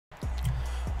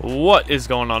What is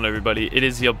going on, everybody? It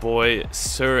is your boy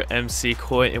Sir MC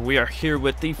Coy, and we are here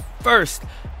with the first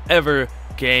ever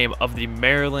game of the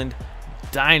Maryland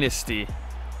Dynasty.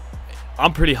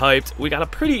 I'm pretty hyped. We got a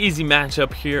pretty easy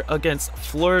matchup here against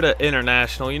Florida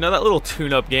International. You know, that little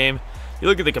tune-up game. You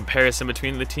look at the comparison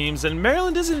between the teams, and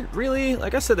Maryland isn't really,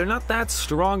 like I said, they're not that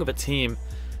strong of a team.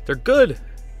 They're good,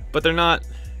 but they're not,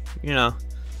 you know,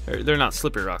 they're not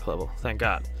Slippery Rock level, thank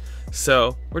God.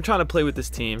 So we're trying to play with this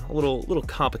team, a little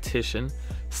competition,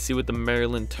 see what the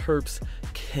Maryland Terps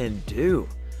can do.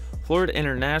 Florida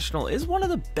International is one of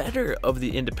the better of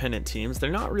the independent teams.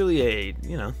 They're not really a,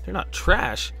 you know, they're not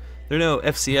trash. They're no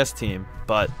FCS team,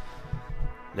 but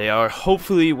they are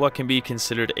hopefully what can be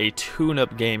considered a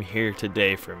tune-up game here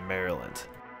today for Maryland.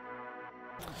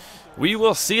 We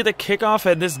will see the kickoff,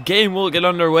 and this game will get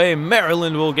underway.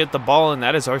 Maryland will get the ball, and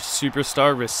that is our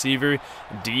superstar receiver,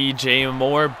 DJ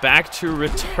Moore, back to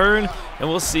return, and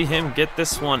we'll see him get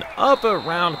this one up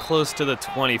around close to the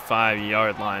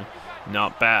 25-yard line.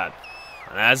 Not bad.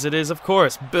 And as it is, of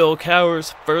course, Bill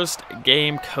Cowher's first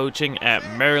game coaching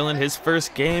at Maryland, his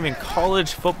first game in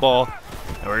college football.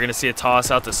 And we're going to see a toss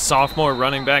out to sophomore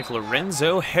running back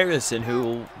Lorenzo Harrison, who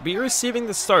will be receiving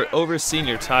the start over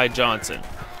senior Ty Johnson.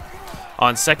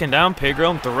 On second down,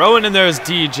 Pigrom throwing, and there's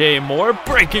DJ Moore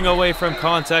breaking away from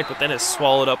contact, but then is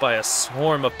swallowed up by a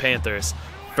swarm of Panthers.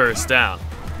 First down.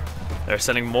 They're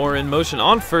sending Moore in motion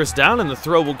on first down, and the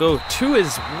throw will go to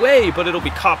his way, but it'll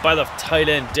be caught by the tight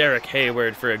end Derek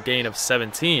Hayward for a gain of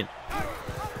 17.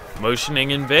 Motioning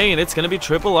in vain, it's going to be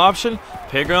triple option.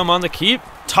 Pigrom on the keep,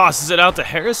 tosses it out to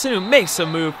Harrison, who makes a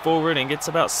move forward and gets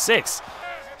about 6.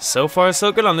 So far,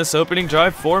 so good on this opening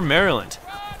drive for Maryland.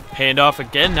 Handoff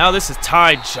again. Now this is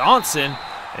Ty Johnson,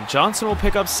 and Johnson will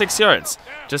pick up 6 yards.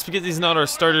 Just because he's not our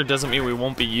starter doesn't mean we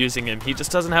won't be using him. He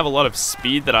just doesn't have a lot of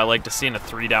speed that I like to see in a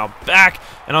 3-down back.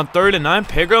 And on 3rd and 9,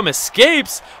 Pigrom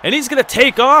escapes, and he's going to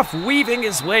take off, weaving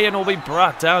his way, and will be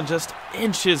brought down just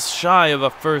inches shy of a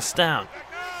first down.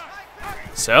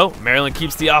 So Maryland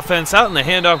keeps the offense out, and the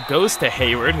handoff goes to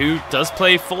Hayward, who does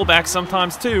play fullback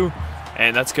sometimes too,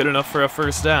 and that's good enough for a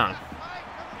first down.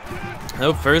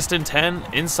 No, 1st and 10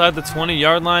 inside the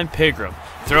 20-yard line. Pigrom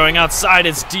throwing outside.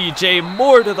 It's DJ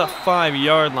Moore to the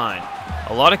 5-yard line.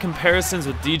 A lot of comparisons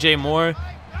with DJ Moore.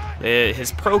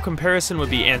 His pro comparison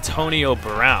would be Antonio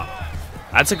Brown.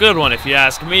 That's a good one if you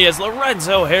ask me, as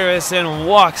Lorenzo Harrison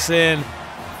walks in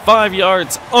 5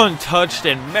 yards untouched,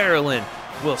 and Maryland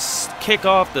will kick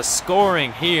off the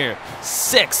scoring here.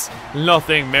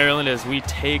 6-0 Maryland as we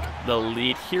take the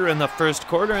lead here in the first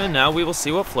quarter, and now we will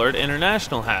see what Florida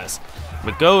International has.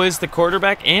 McGo is the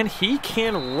quarterback, and he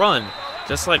can run,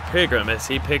 just like Pigrom as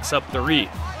he picks up 3.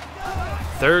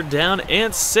 3rd down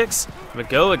and 6.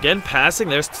 McGo again passing.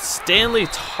 There's Stanley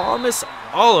Thomas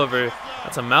Oliver.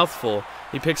 That's a mouthful.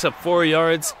 He picks up 4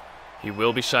 yards. He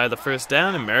will be shy of the first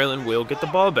down, and Maryland will get the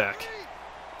ball back.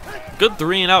 Good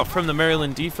 3 and out from the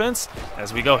Maryland defense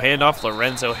as we go handoff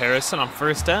Lorenzo Harrison on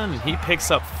first down, and he picks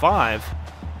up 5.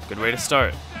 Good way to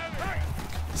start.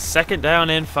 2nd down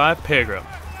and 5, Pigrom.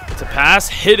 It's a pass,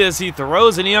 hit as he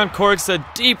throws, and he uncorks a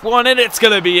deep one, and it's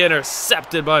going to be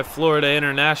intercepted by Florida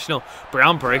International.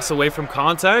 Brown breaks away from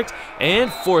contact and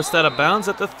forced out of bounds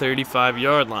at the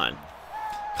 35-yard line.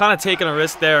 Kind of taking a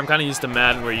risk there. I'm kind of used to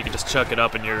Madden where you can just chuck it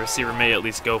up and your receiver may at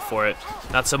least go for it.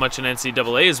 Not so much in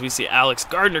NCAA as we see Alex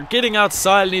Gardner getting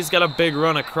outside, and he's got a big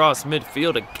run across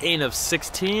midfield, a gain of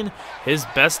 16, his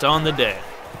best on the day.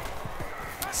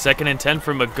 2nd and 10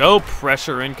 for McGo,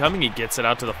 pressure incoming. He gets it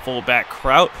out to the fullback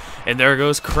Kraut, and there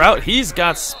goes Kraut. He's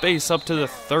got space up to the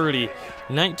 30,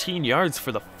 19 yards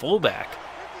for the fullback.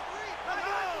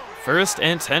 1st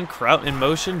and 10, Kraut in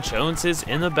motion. Jones is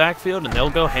in the backfield, and they'll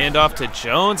go handoff to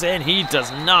Jones, and he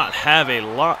does not have a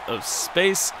lot of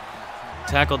space.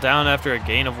 Tackle down after a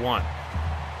gain of 1.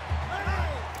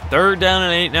 3rd down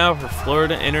and 8 now for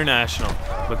Florida International.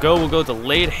 McGo will go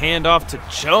delayed handoff to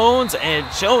Jones, and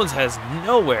Jones has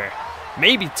nowhere.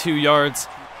 Maybe 2 yards.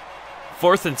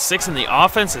 4th and 6, and the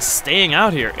offense is staying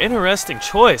out here. Interesting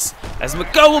choice, as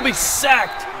McGo will be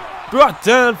sacked. Brought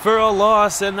down for a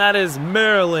loss, and that is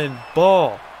Maryland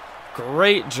ball.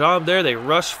 Great job there. They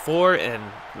rushed 4, and,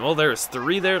 well, there's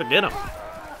 3 there to get them.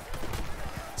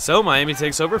 So Miami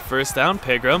takes over. 1st down.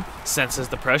 Pigrom senses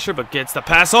the pressure but gets the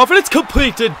pass off, and it's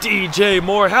complete to DJ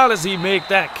Moore. How does he make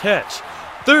that catch?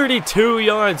 32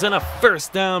 yards and a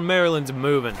 1st down. Maryland's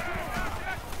moving.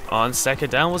 On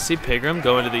 2nd down, we'll see Pigrom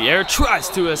go into the air, tries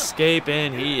to escape,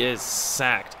 and he is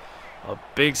sacked. A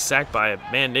big sack by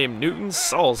a man named Newton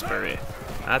Salisbury.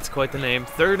 That's quite the name.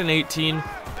 3rd and 18.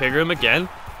 Pigrom again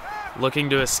looking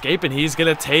to escape, and he's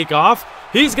going to take off.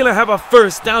 He's going to have a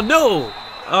 1st down. No!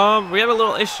 we had a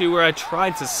little issue where I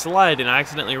tried to slide and I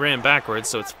accidentally ran backwards,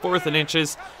 so it's 4th and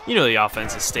inches. You know the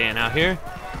offense is staying out here.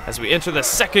 As we enter the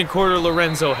second quarter,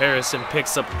 Lorenzo Harrison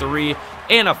picks up 3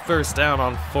 and a first down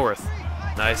on 4th.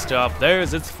 Nice job there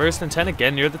as it's 1st and 10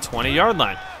 again near the 20-yard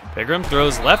line. Pigram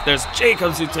throws left. There's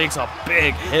Jacobs who takes a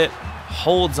big hit,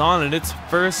 holds on, and it's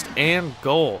 1st and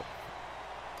goal.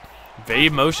 Vay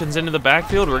motions into the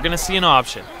backfield. We're going to see an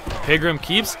option. Pigram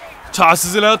keeps,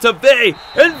 tosses it out to Vay,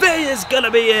 and Vay is going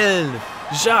to be in.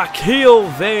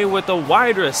 Jaquil Vay with the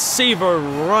wide receiver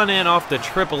run in off the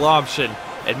triple option,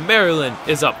 and Maryland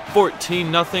is up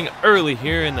 14-0 early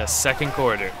here in the second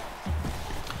quarter.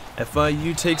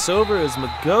 FIU takes over as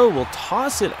McGo will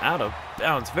toss it out of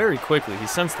bounds very quickly. He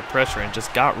sensed the pressure and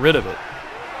just got rid of it.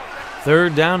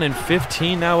 3rd down and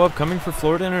 15 now upcoming for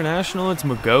Florida International. It's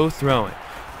McGo throwing.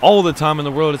 All the time in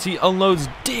the world as he unloads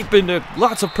deep into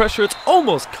lots of pressure. It's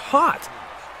almost caught.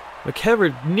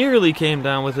 McKever nearly came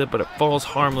down with it, but it falls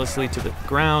harmlessly to the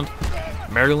ground.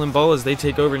 Maryland ball as they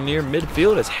take over near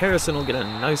midfield as Harrison will get a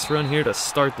nice run here to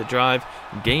start the drive.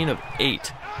 Gain of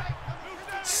 8.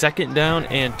 2nd down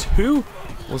and 2.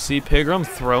 We'll see Pigram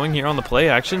throwing here on the play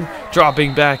action,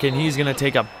 dropping back, and he's going to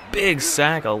take a big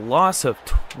sack, a loss of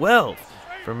 12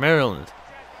 for Maryland.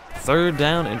 3rd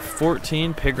down and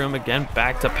 14. Pigram again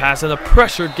back to pass, and the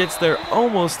pressure gets there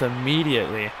almost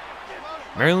immediately.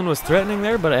 Maryland was threatening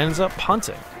there, but ends up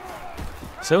punting.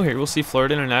 So here we'll see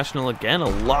Florida International again, a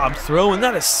lob throw, and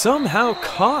that is somehow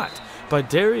caught by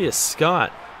Darius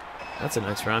Scott. That's a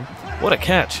nice run. What a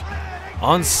catch.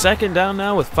 On 2nd down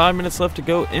now with 5 minutes left to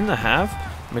go in the half,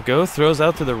 McGo throws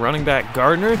out to the running back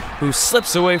Gardner, who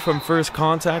slips away from first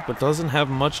contact but doesn't have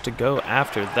much to go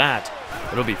after that.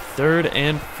 It'll be 3rd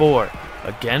and 4.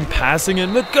 Again passing,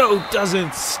 and McGo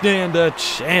doesn't stand a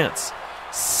chance.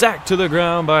 Sacked to the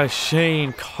ground by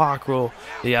Shane Cockrell,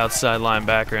 the outside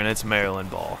linebacker, and it's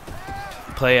Maryland ball.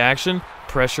 Play action.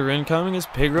 Pressure incoming as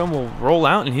Pigram will roll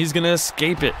out, and he's going to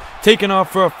escape it. Taken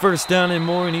off for a 1st down and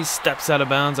more, and he steps out of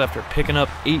bounds after picking up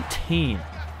 18.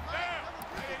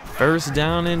 1st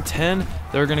down and 10.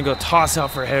 They're going to go toss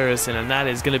out for Harrison, and that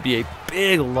is going to be a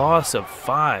big loss of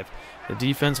 5. The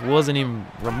defense wasn't even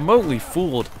remotely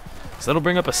fooled. So that'll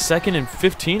bring up a 2nd and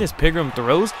 15 as Pigram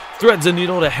throws, threads a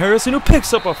needle to Harrison, who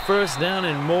picks up a 1st down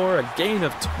and more. A gain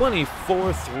of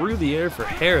 24 through the air for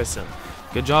Harrison.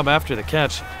 Good job after the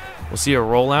catch. We'll see a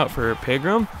rollout for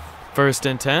Pigram. 1st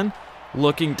and 10.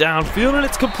 Looking downfield, and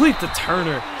it's complete to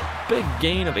Turner. Big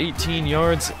gain of 18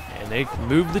 yards, and they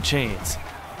move the chains.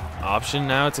 Option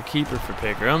now, it's a keeper for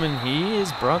Pigram, and he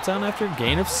is brought down after a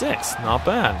gain of 6. Not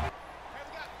bad.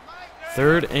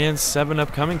 3rd and 7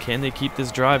 upcoming. Can they keep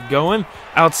this drive going?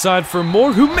 Outside for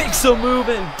Moore, who makes a move,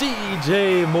 and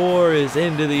DJ Moore is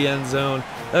into the end zone.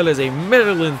 That is a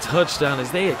Maryland touchdown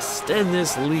as they extend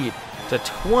this lead to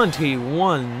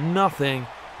 21-0.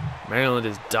 Maryland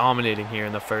is dominating here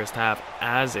in the first half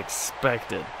as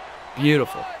expected.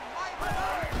 Beautiful.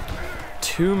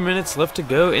 2 minutes left to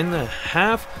go in the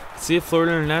half. Let's see if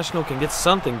Florida International can get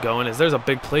something going as there's a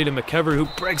big play to McKever, who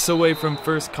breaks away from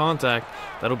first contact.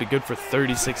 That'll be good for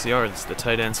 36 yards, the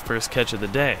tight end's first catch of the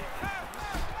day.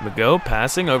 McGo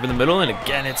passing over the middle, and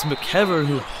again it's McKever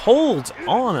who holds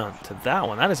on to that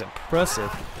one. That is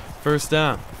impressive. 1st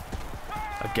down.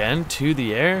 Again to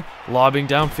the air, lobbing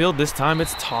downfield. This time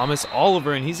it's Thomas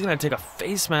Oliver, and he's going to take a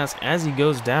face mask as he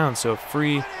goes down, so a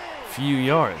free few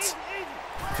yards.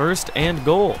 1st and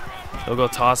goal. He'll go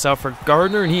toss out for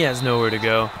Gardner, and he has nowhere to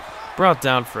go. Brought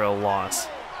down for a loss.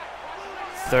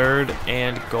 3rd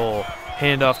and goal.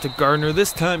 Handoff to Gardner.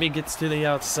 This time he gets to the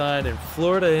outside, and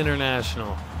Florida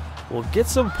International will get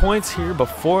some points here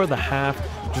before the half,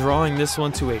 drawing this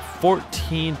one to a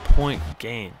 14-point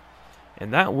gain.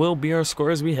 And that will be our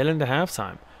score as we head into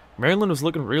halftime. Maryland was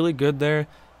looking really good there.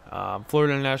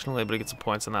 Florida International able to get some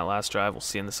points on that last drive. We'll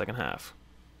see in the second half.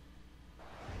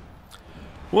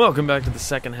 Welcome back to the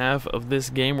second half of this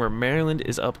game where Maryland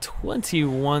is up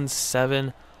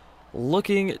 21-7,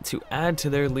 looking to add to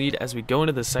their lead as we go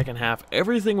into the second half.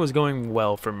 Everything was going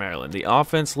well for Maryland. The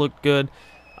offense looked good.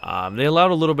 They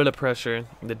allowed a little bit of pressure.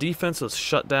 The defense was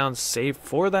shut down, save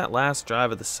for that last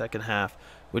drive of the second half,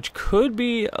 which could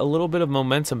be a little bit of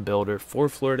momentum builder for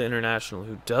Florida International,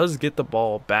 who does get the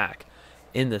ball back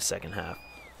in the second half.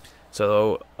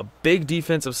 So a big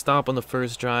defensive stop on the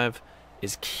first drive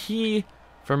is key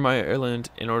for Maryland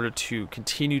in order to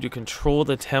continue to control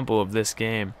the tempo of this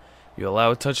game. You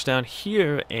allow a touchdown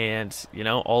here, and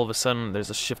all of a sudden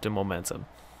there's a shift in momentum.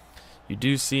 You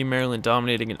do see Maryland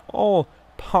dominating in all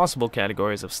possible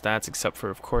categories of stats, except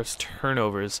for, of course,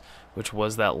 turnovers, which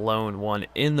was that lone one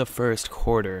in the first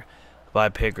quarter by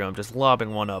Pigram, just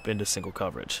lobbing one up into single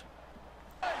coverage.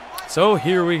 So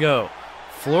here we go.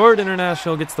 Florida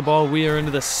International gets the ball. We are into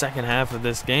the second half of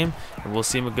this game, and we'll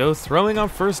see McGo throwing on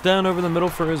first down over the middle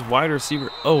for his wide receiver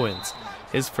Owens.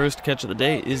 His first catch of the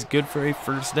day is good for a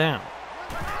first down.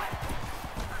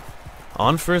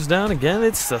 On first down again,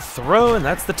 it's the throw, and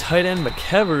that's the tight end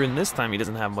McKever, and this time he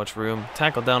doesn't have much room.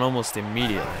 Tackled down almost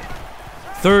immediately.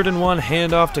 3rd and 1,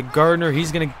 handoff to Gardner.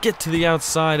 He's going to get to the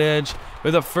outside edge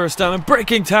with a first down, and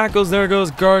breaking tackles. There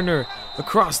goes Gardner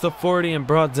across the 40 and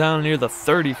brought down near the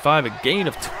 35, a gain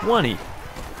of 20.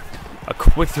 A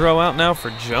quick throw out now for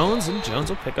Jones, and Jones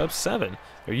will pick up 7.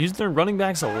 They're using their running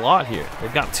backs a lot here.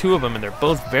 They've got 2 of them, and they're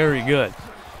both very good.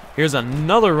 Here's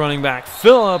another running back,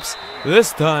 Phillips.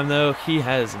 This time, though, he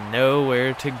has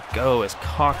nowhere to go as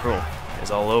Cockrell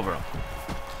is all over him.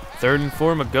 3rd and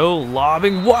 4, McGo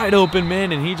lobbing wide open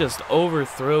man, and he just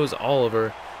overthrows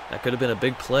Oliver. That could have been a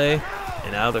big play,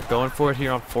 and now they're going for it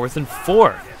here on 4th and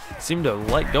 4. Seem to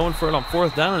like going for it on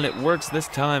 4th down, and it works this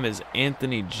time as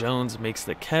Anthony Jones makes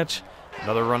the catch.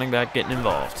 Another running back getting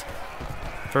involved.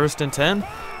 1st and 10.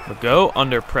 McGo,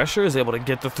 under pressure, is able to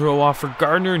get the throw off for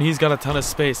Gardner, and he's got a ton of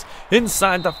space.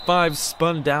 Inside the 5,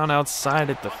 spun down outside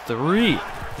at the 3.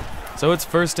 So it's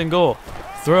 1st and goal.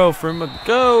 Throw for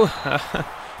McGo.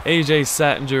 AJ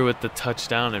Sattinger with the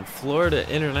touchdown, and Florida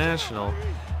International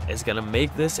is going to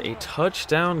make this a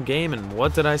touchdown game, and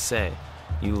what did I say?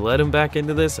 You let him back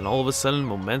into this, and all of a sudden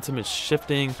momentum is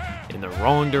shifting in the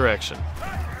wrong direction.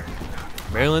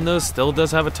 Maryland, though, still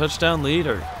does have a touchdown lead,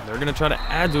 or they're going to try to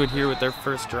add to it here with their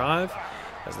first drive,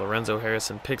 as Lorenzo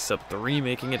Harrison picks up 3,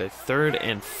 making it a 3rd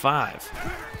and 5.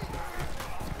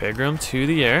 Pigram to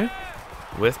the air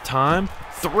with time,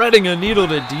 threading a needle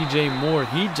to DJ Moore.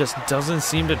 He just doesn't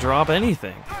seem to drop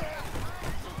anything.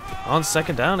 On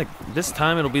 2nd down, this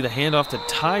time it'll be the handoff to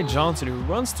Ty Johnson, who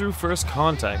runs through first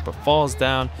contact but falls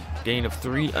down. Gain of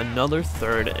 3, another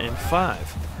 3rd and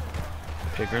 5.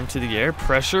 Pigram to the air,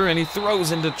 pressure, and he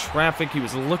throws into traffic. He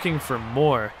was looking for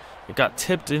more. It got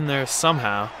tipped in there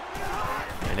somehow,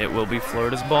 and it will be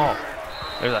Florida's ball.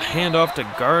 There's a handoff to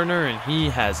Gardner, and he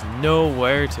has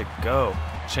nowhere to go.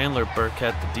 Chandler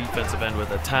Burkett, the defensive end, with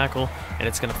a tackle, and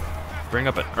it's going to bring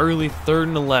up an early 3rd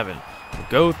and 11.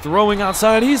 Go throwing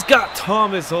outside. He's got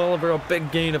Thomas Oliver, a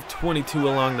big gain of 22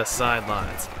 along the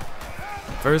sidelines.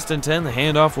 1st and 10, the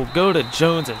handoff will go to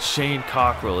Jones, and Shane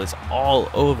Cockrell is all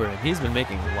over him. He's been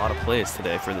making a lot of plays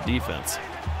today for the defense.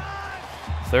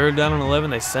 3rd down and 11,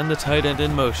 they send the tight end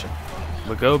in motion.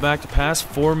 McGo back to pass,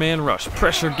 4-man rush.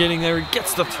 Pressure getting there. He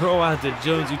gets the throw out to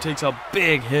Jones, who takes a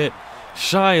big hit.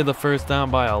 Shy of the 1st down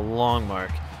by a long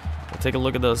mark. We'll take a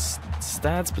look at those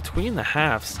stats between the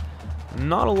halves.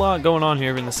 Not a lot going on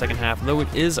here in the second half, though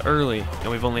it is early,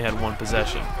 and we've only had 1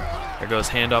 possession. There goes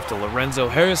handoff to Lorenzo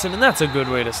Harrison, and that's a good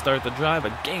way to start the drive.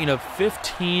 A gain of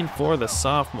 15 for the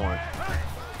sophomore.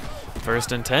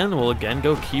 1st and 10, we'll again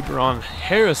go keeper on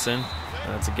Harrison,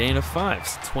 and that's a gain of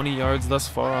 5. 20 yards thus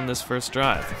far on this first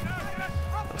drive.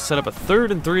 They'll set up a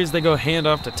 3rd and 3 as they go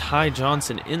handoff to Ty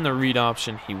Johnson in the read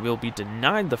option. He will be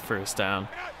denied the 1st down,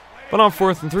 but on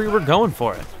 4th and 3, we're going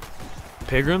for it.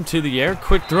 Pigram to the air,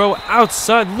 quick throw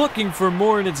outside, looking for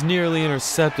more, and it's nearly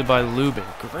intercepted by Lubin.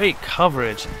 Great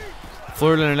coverage.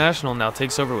 Florida International now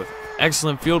takes over with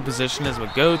excellent field position as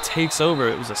McGo takes over.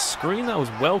 It was a screen that was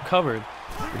well covered,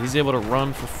 but he's able to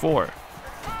run for 4.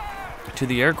 To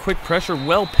the air, quick pressure,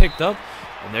 well picked up,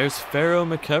 and there's Pharaoh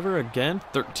McKever again,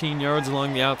 13 yards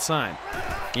along the outside.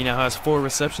 He now has 4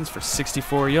 receptions for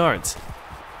 64 yards.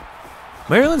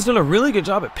 Maryland's done a really good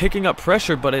job at picking up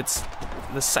pressure, but it's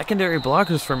the secondary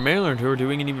blockers for Maryland who are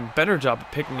doing an even better job of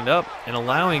picking it up and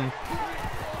allowing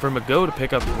for McGo to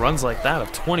pick up runs like that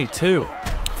of 22.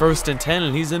 1st and 10,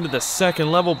 and he's into the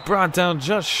 2nd level, brought down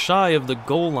just shy of the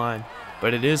goal line,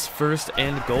 but it is 1st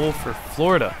and goal for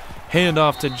Florida.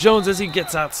 Handoff to Jones as he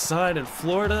gets outside, and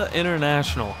Florida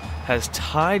International has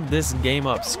tied this game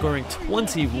up, scoring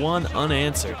 21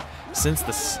 unanswered since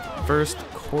the second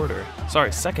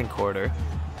quarter,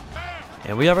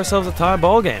 and we have ourselves a tie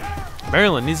ball game.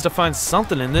 Maryland needs to find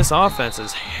something in this offense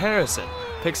as Harrison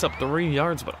picks up 3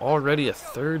 yards, but already a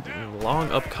 3rd and long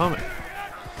upcoming.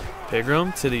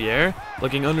 Pigram to the air,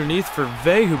 looking underneath for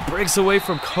Vey, who breaks away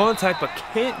from contact but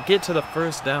can't get to the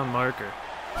 1st down marker.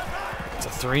 It's a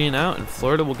 3 and out, and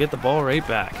Florida will get the ball right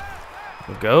back.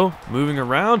 McGo moving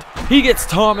around. He gets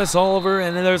Thomas Oliver,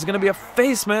 and then there's going to be a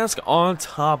face mask on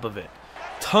top of it.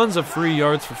 Tons of free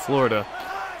yards for Florida.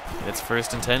 It's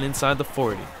 1st and 10 inside the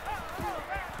 40.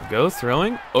 McGo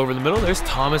throwing over the middle. There's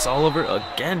Thomas Oliver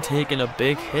again taking a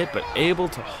big hit, but able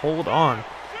to hold on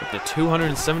with the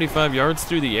 275 yards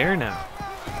through the air now.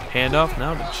 Handoff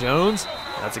now to Jones.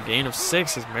 That's a gain of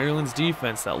 6 as Maryland's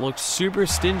defense that looked super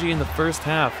stingy in the first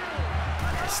half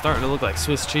is starting to look like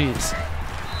Swiss cheese.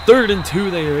 3rd and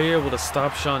 2, they are able to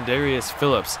stop Shondarius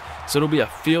Phillips, so it'll be a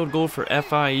field goal for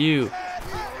FIU.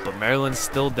 But Maryland's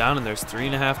still down and there's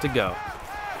 3.5 to go.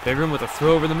 Pigram with a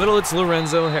throw over the middle. It's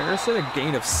Lorenzo Harrison, a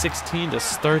gain of 16 to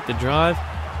start the drive.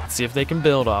 Let's see if they can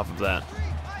build off of that.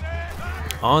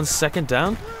 On 2nd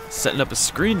down, setting up a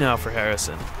screen now for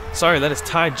Harrison. Sorry, that is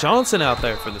Ty Johnson out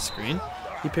there for the screen.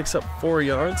 He picks up 4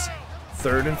 yards.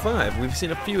 3rd and 5. We've seen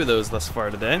a few of those thus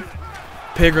far today.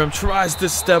 Pigram tries to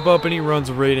step up and he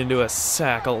runs right into a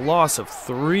sack, a loss of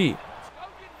 3.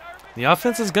 The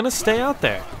offense is going to stay out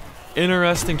there.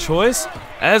 Interesting choice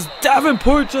as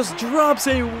Davenport just drops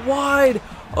a wide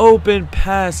open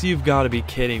pass. You've got to be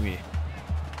kidding me.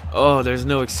 Oh, there's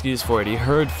no excuse for it. He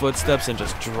heard footsteps and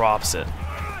just drops it.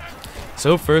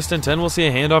 So 1st and 10, we'll see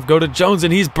a handoff go to Jones,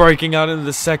 and he's breaking out into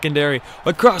the secondary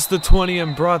across the 20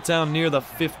 and brought down near the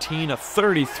 15. A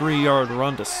 33-yard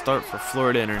run to start for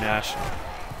Florida International.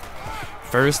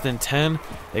 1st and 10,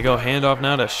 they go handoff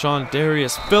now to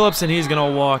Shondarius Phillips, and he's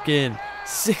going to walk in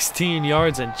 16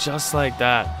 yards, and just like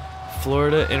that,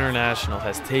 Florida International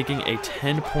has taken a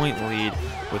 10-point lead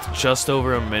with just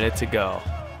over a minute to go.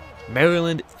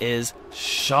 Maryland is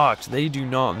shocked. They do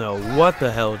not know what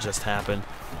the hell just happened.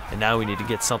 And now we need to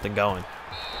get something going.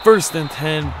 1st and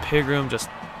 10, Pigram just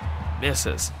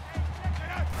misses.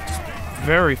 Just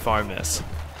very far miss.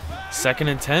 2nd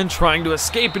and 10, trying to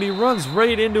escape, and he runs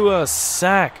right into a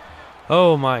sack.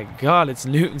 Oh my God, it's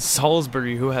Newton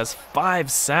Salisbury who has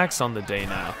 5 sacks on the day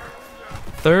now.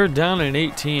 3rd down and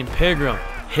 18, Pigram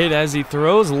hit as he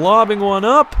throws, lobbing one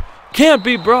up. Can't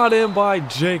be brought in by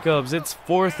Jacobs. It's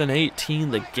 4th and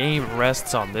 18. The game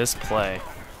rests on this play.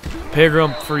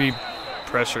 Pigram free.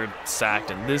 Pressured, sacked,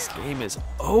 and this game is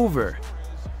over.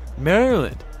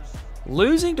 Maryland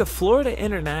losing to Florida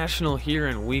International here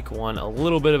in week 1, a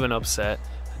little bit of an upset.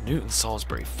 Newton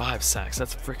Salisbury 5 sacks,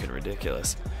 that's freaking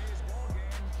ridiculous.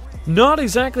 Not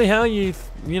exactly how you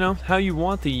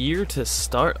want the year to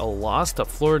start. A loss to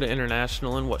Florida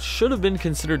International in what should have been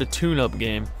considered a tune-up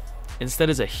game, instead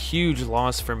is a huge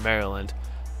loss for Maryland.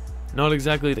 Not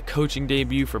exactly the coaching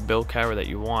debut for Bill Cowher that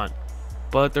you want.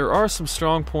 But there are some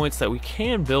strong points that we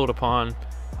can build upon.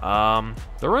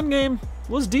 The run game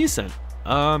was decent.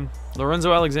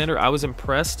 Lorenzo Alexander, I was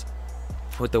impressed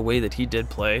with the way that he did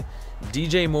play.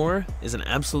 DJ Moore is an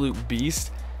absolute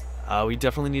beast. We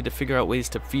definitely need to figure out ways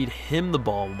to feed him the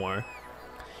ball more.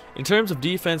 In terms of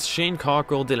defense, Shane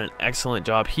Cockrell did an excellent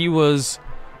job. He was,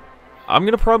 I'm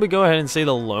going to probably go ahead and say,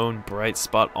 the lone bright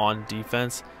spot on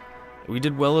defense. We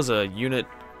did well as a unit,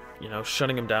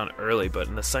 shutting him down early, but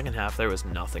in the second half, there was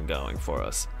nothing going for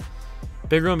us.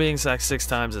 Pigram being sacked 6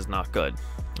 times is not good.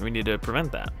 We need to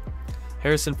prevent that.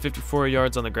 Harrison, 54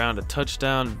 yards on the ground, a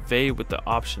touchdown. Vay with the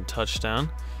option touchdown.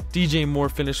 DJ Moore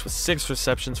finished with 6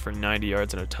 receptions for 90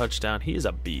 yards and a touchdown. He is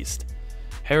a beast.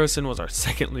 Harrison was our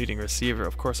 2nd leading receiver,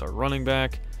 of course, our running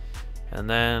back. And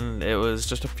then it was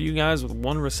just a few guys with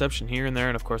 1 reception here and there,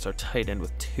 and of course, our tight end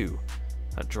with 2.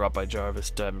 That drop by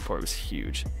Jarvis Davenport was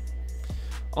huge.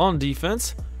 On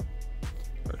defense,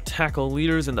 our tackle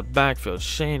leaders in the backfield.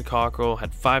 Shane Cockrell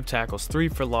had 5 tackles, 3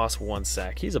 for loss, 1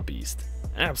 sack. He's a beast.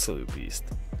 Absolute beast.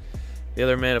 The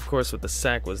other man, of course, with the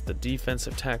sack was the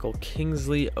defensive tackle,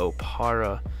 Kingsley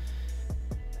Opara.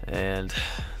 And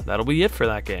that'll be it for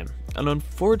that game. An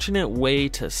unfortunate way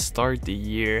to start the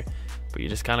year, but you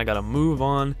just kind of got to move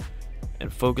on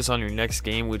and focus on your next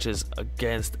game, which is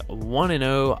against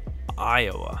 1-0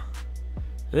 Iowa.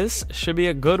 This should be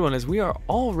a good one as we are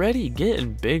already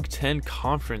getting Big Ten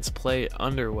Conference play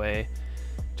underway.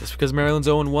 Just because Maryland's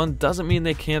 0-1 doesn't mean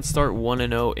they can't start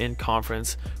 1-0 in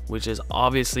conference, which is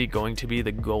obviously going to be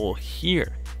the goal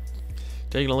here.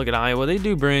 Taking a look at Iowa, they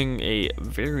do bring a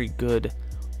very good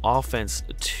offense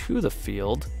to the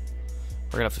field.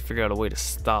 We're going to have to figure out a way to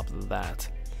stop that.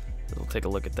 We'll take a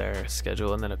look at their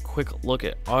schedule and then a quick look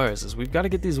at ours, as we've got to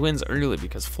get these wins early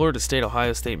because Florida State,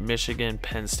 Ohio State, Michigan,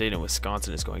 Penn State, and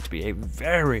Wisconsin is going to be a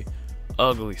very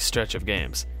ugly stretch of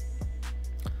games.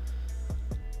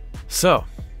 So,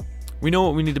 we know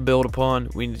what we need to build upon.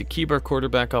 We need to keep our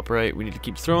quarterback upright. We need to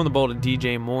keep throwing the ball to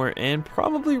DJ Moore and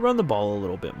probably run the ball a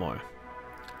little bit more.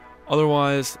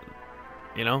 Otherwise,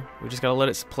 we just got to let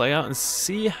it play out and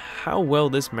see how well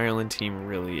this Maryland team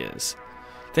really is.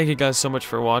 Thank you guys so much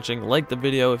for watching. Like the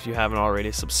video if you haven't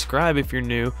already. Subscribe if you're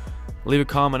new. Leave a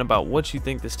comment about what you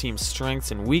think this team's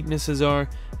strengths and weaknesses are.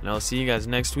 And I'll see you guys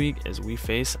next week as we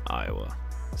face Iowa.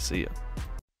 See ya.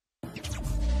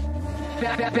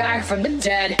 back from the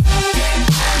dead.